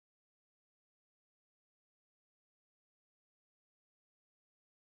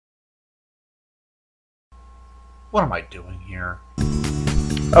What am I doing here?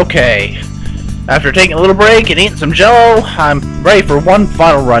 Okay. After taking a little break and eating some Jello, I'm ready for one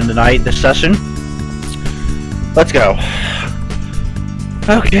final run tonight, this session. Let's go.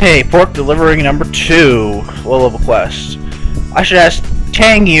 Okay, pork delivering number 2. Low-level quest. I should ask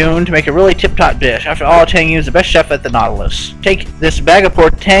Tang Yun to make a really tip-top dish. After all, Tang Yun is the best chef at the Nautilus. Take this bag of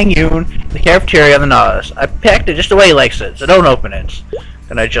pork to Tang Yun in the cafeteria on the Nautilus. I packed it just the way he likes it, so don't open it.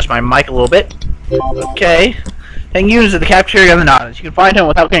 Gonna adjust my mic a little bit. Okay. Tang Yun is at the cafeteria on the Nautilus. You can find him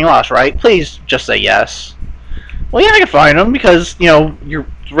without getting lost, right? Please just say yes. Well, yeah, I can find him because, you know, your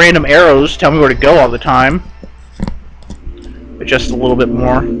random arrows tell me where to go all the time. But just a little bit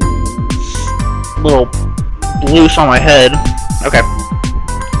more. A little loose on my head. Okay.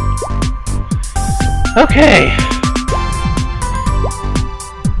 Okay.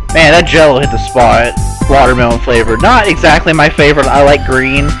 Man, that Jello hit the spot. Watermelon flavored. Not exactly my favorite. I like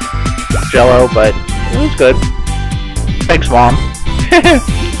green Jello, but it was good. Thanks, Mom.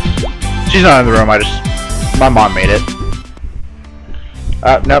 She's not in the room. My mom made it.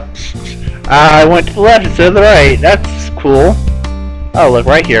 Nope. I went to the left instead of the right. That's cool. Oh, look,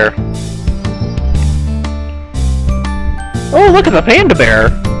 right here. Oh, look at the panda bear.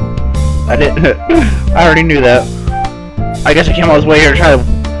 I didn't. I already knew that. I guess I came all this way here to try to.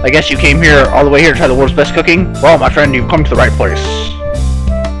 I guess you came here all the way here to try the world's best cooking. Well, my friend, you've come to the right place.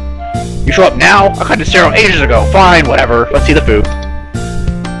 You show up now? I cut this arrow ages ago. Fine, whatever. Let's see the food.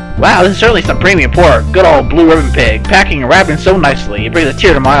 Wow, this is certainly some premium pork. Good old blue ribbon pig, packing and wrapping so nicely. It brings a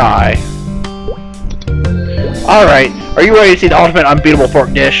tear to my eye. Alright, are you ready to see the ultimate unbeatable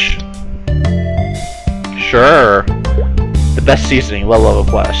pork dish? Sure. The best seasoning, low level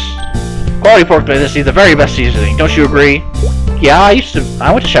quest. Quality pork business needs the very best seasoning, don't you agree? Yeah, I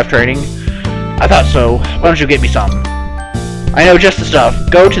went to chef training. I thought so. Why don't you get me some? I know just the stuff.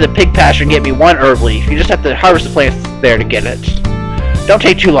 Go to the pig pasture and get me one herb leaf. You just have to harvest the plants there to get it. Don't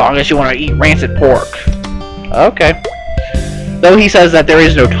take too long unless you want to eat rancid pork. Okay. Though he says that there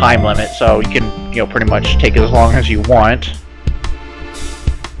is no time limit, so you can, you know, pretty much take it as long as you want.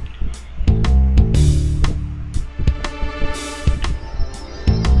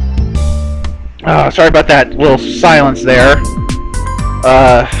 Sorry about that little silence there.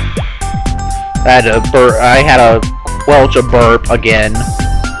 I had a Welch a burp again.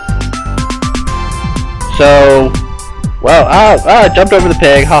 So, well, I jumped over the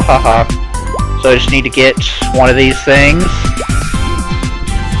pig, ha ha ha. So I just need to get one of these things.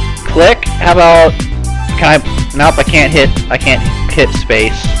 Click. How about? Can I? Nope, I can't hit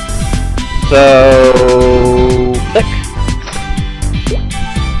space. So click.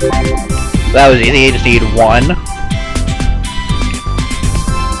 That was easy. I just need one.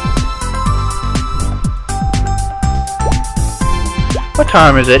 What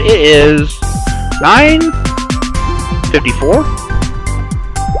time is it? It is 9:54.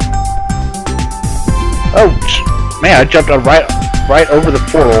 Oh, man! I jumped on right over the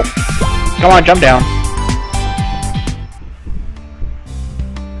portal. Come on, jump down.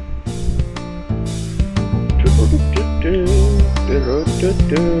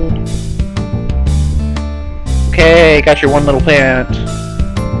 Okay, got your one little plant.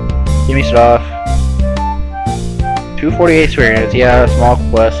 Give me stuff. 248 experience. Yeah, small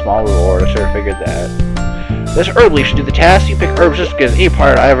quest, small reward. I should have figured that. This herb leaf should do the task. You pick herbs just as any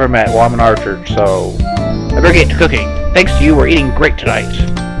pirate I ever met while I'm an archer, so I better get to cooking. Thanks to you, we're eating great tonight.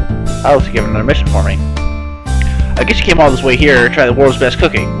 I was given another mission for me. I guess you came all this way here to try the world's best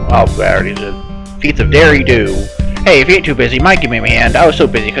cooking. Oh, I already did. Feats of dairy do. Hey, if you ain't too busy, might give me a hand. I was so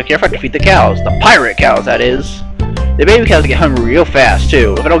busy cooking, I forgot to feed the cows. The pirate cows, that is. The baby cows get hungry real fast,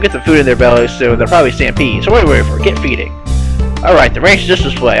 too. If I don't get the food in their bellies soon, they'll probably stampede. So what are we waiting for? Get feeding. Alright, the range is just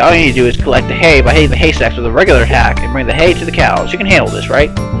this way. All you need to do is collect the hay by hitting the haystacks with a regular hack and bring the hay to the cows. You can handle this, right?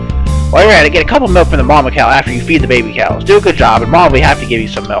 While you're at it, get a couple milk from the mama cow after you feed the baby cows. Do a good job, and mom will be happy to give you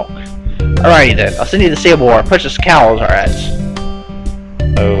some milk. Alrighty then, I'll send you to the stable where Precious cows are at.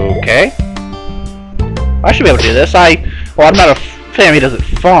 Okay. I should be able to do this. Well, I'm not a family that doesn't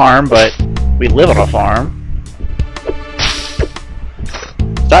farm, but we live on a farm.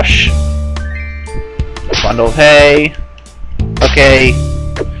 Stop. Bundle of hay. Okay.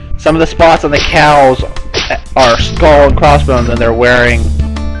 Some of the spots on the cows are skull and crossbones, and they're wearing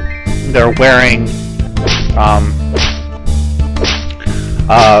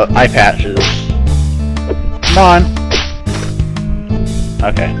eye patches. Come on.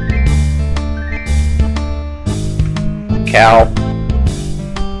 Okay. Cow.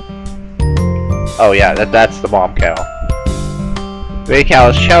 Oh yeah, that's the mom cow. Baby cow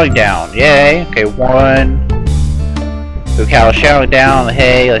is chowing down. Yay. Okay, one. The cow is chowing down the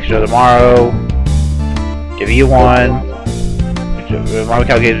hay like tomorrow. Give you one.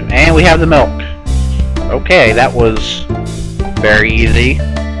 And we have the milk. Okay, that was very easy,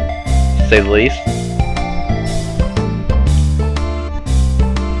 to say the least.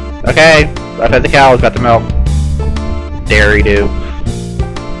 Okay, I fed the cows, got the milk. Dairy do.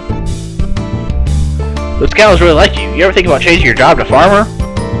 Those cows really like you. You ever think about changing your job to farmer?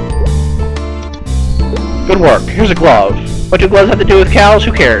 Good work. Here's a glove. What do gloves have to do with cows?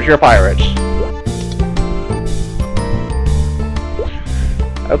 Who cares? You're a pirate.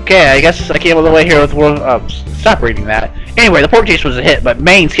 Okay, I guess I came all the way here with stop reading that. Anyway, the pork taste was a hit, but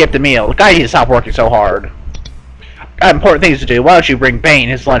Bane skipped a meal. The guy needs to stop working so hard. Got important things to do. Why don't you bring Bane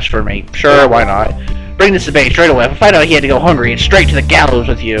his lunch for me? Sure, why not? Bring this to Bane straight away. If I find out he had to go hungry and straight to the gallows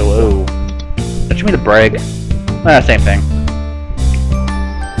with you. Ooh. Don't you mean the brig? Same thing.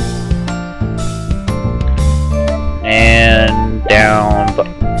 And down,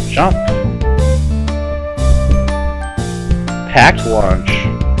 jump. Packed lunch.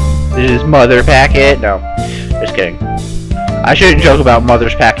 This is mother packet. No, just kidding. I shouldn't joke about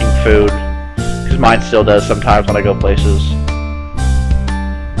mothers packing food, because mine still does sometimes when I go places.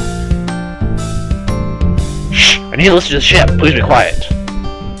 Shh! I need to listen to the ship. Please be quiet.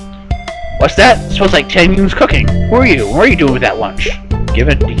 What's that? It smells like Tengyun's cooking. Who are you? What are you doing with that lunch? Give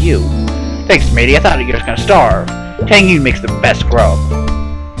it to you. Thanks, matey. I thought you were just gonna starve. Tengyun makes the best grub.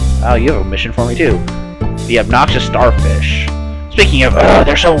 Oh, you have a mission for me too. The obnoxious starfish. Speaking of,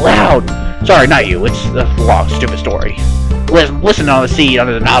 they're so loud. Sorry, not you. It's the long, stupid story. Listen on the sea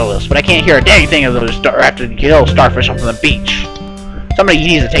under the Nautilus, but I can't hear a dang thing of those after the yellow starfish up on the beach. Somebody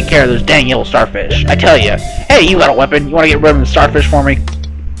needs to take care of those dang yellow starfish. I tell you. Hey, you got a weapon? You want to get rid of the starfish for me?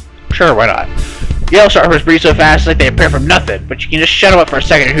 Sure, why not? Yellow starfish breathe so fast, it's like they appear from nothing. But you can just shut them up for a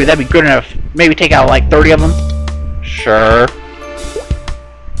second or two. That'd be good enough. Maybe take out like 30 of them. Sure.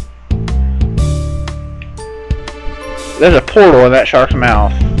 There's a portal in that shark's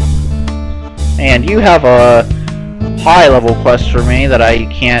mouth. And you have a high-level quest for me that I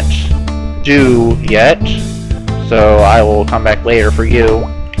can't do yet. So I will come back later for you.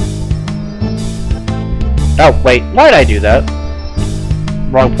 Oh, wait. Why did I do that?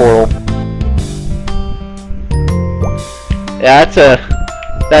 Wrong portal. Yeah, that's a...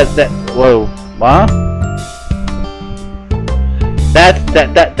 Whoa. Huh? That's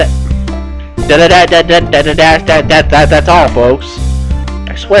all, folks.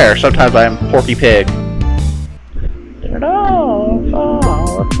 I swear, sometimes I am Porky Pig.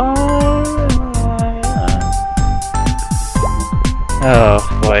 Oh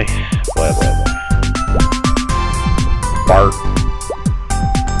boy, boy. Bart,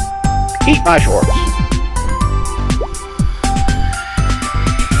 eat my shorts.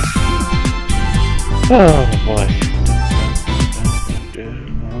 Oh boy.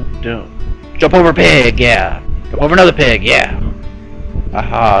 Jump over a pig, yeah. Jump over another pig, yeah.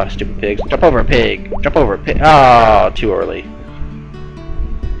 Aha, stupid pigs. Jump over a pig. Jump over a pig. Oh, too early.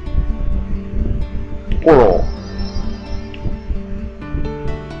 Portal.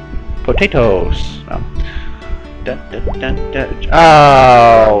 Potatoes. No.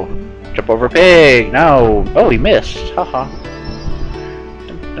 Oh, jump over a pig. No. Oh, he missed. Haha.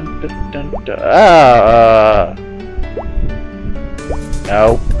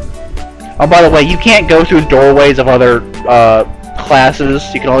 No. Oh, by the way, you can't go through the doorways of other classes.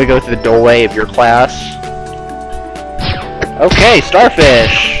 You can only go through the doorway of your class. Okay,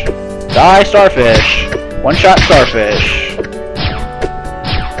 starfish. Die, starfish. One-shot starfish.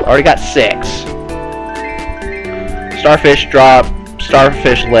 Already got 6. Starfish drop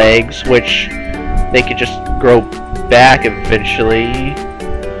starfish legs, which they could just grow back eventually.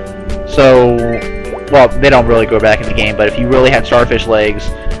 So, well, they don't really grow back in the game, but if you really had starfish legs,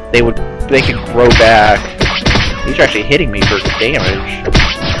 they could grow back. These are actually hitting me for damage.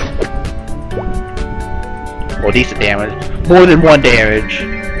 Well, decent damage. More than 1 damage.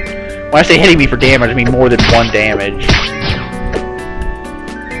 When I say hitting me for damage, I mean more than 1 damage.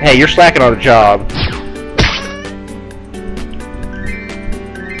 Hey, you're slacking on the job.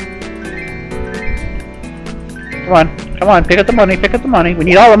 Come on, pick up the money, pick up the money. We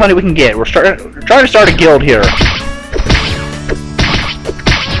need all the money we can get. We're trying to start a guild here.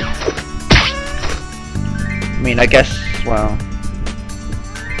 I mean, I guess, well...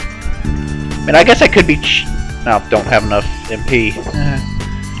 I mean, I guess I could be no, don't have enough MP.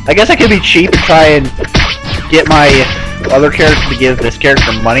 I guess I could be cheap and try and get my other character to give this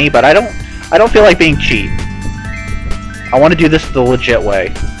character money, but I don't feel like being cheap. I want to do this the legit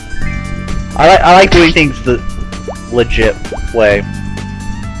way. I like doing things the legit way.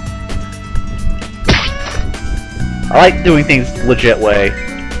 I like doing things legit way.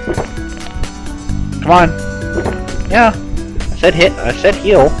 Come on. Yeah. I said hit. I said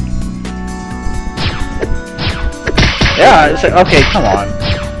heal. Yeah, I said, okay, come on.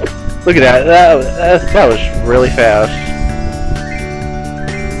 Look at that. That was really fast.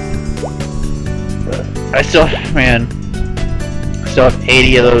 I still, man, I still have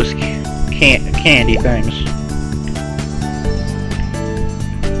 80 of those candy things.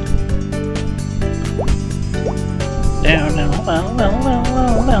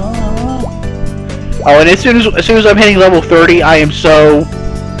 Oh, and as soon as I'm hitting level 30, I am so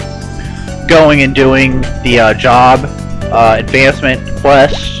going and doing the job advancement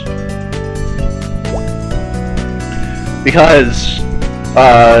quests, because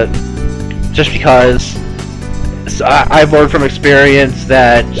just because I've learned from experience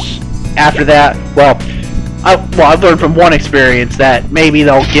that after that, I've learned from one experience that maybe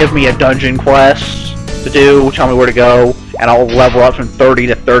they'll give me a dungeon quest to do, tell me where to go, and I'll level up from 30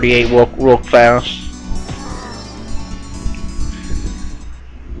 to 38 real fast.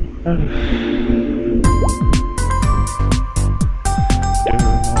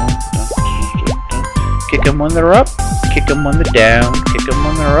 Kick them when they're up, kick them when they're down, kick them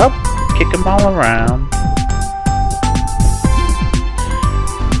when they're up, kick them all around.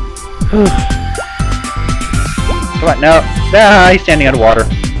 Come on, no. Ah, he's standing underwater.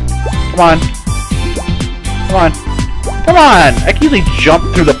 Come on. Come on. Come on! I can usually jump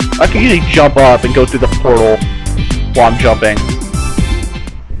through the... I can usually jump up and go through the portal while I'm jumping.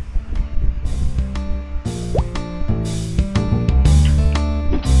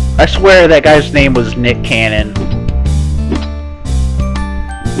 I swear that guy's name was Nick Cannon.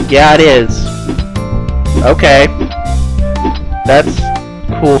 Yeah, it is. Okay. That's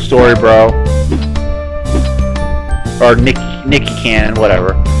a cool story, bro. Or Nicky Cannon,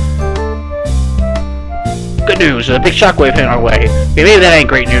 whatever. Good news, a big shockwave hit our way. Maybe that ain't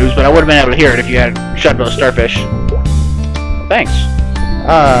great news, but I would have been able to hear it if you had shot those starfish. Thanks.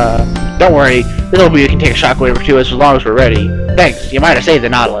 Don't worry. This will be, you can take a shockwave or two as long as we're ready. Thanks, you might have saved the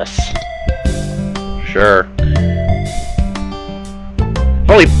Nautilus. Sure. If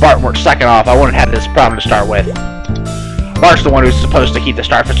only Bart weren't second off, I wouldn't have had this problem to start with. Bart's the one who's supposed to keep the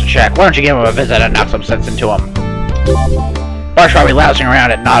starfish in check. Why don't you give him a visit and knock some sense into him? Bart's probably lounging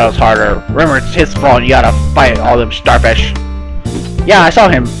around at Nautilus harder. Remember, it's his fault and you gotta fight all them starfish. Yeah, I saw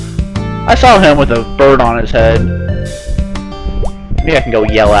him. I saw him with a bird on his head. Maybe I can go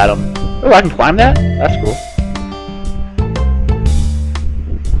yell at him. Oh, I can climb that? That's cool.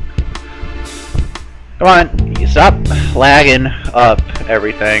 Come on, stop lagging up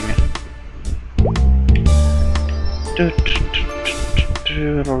everything.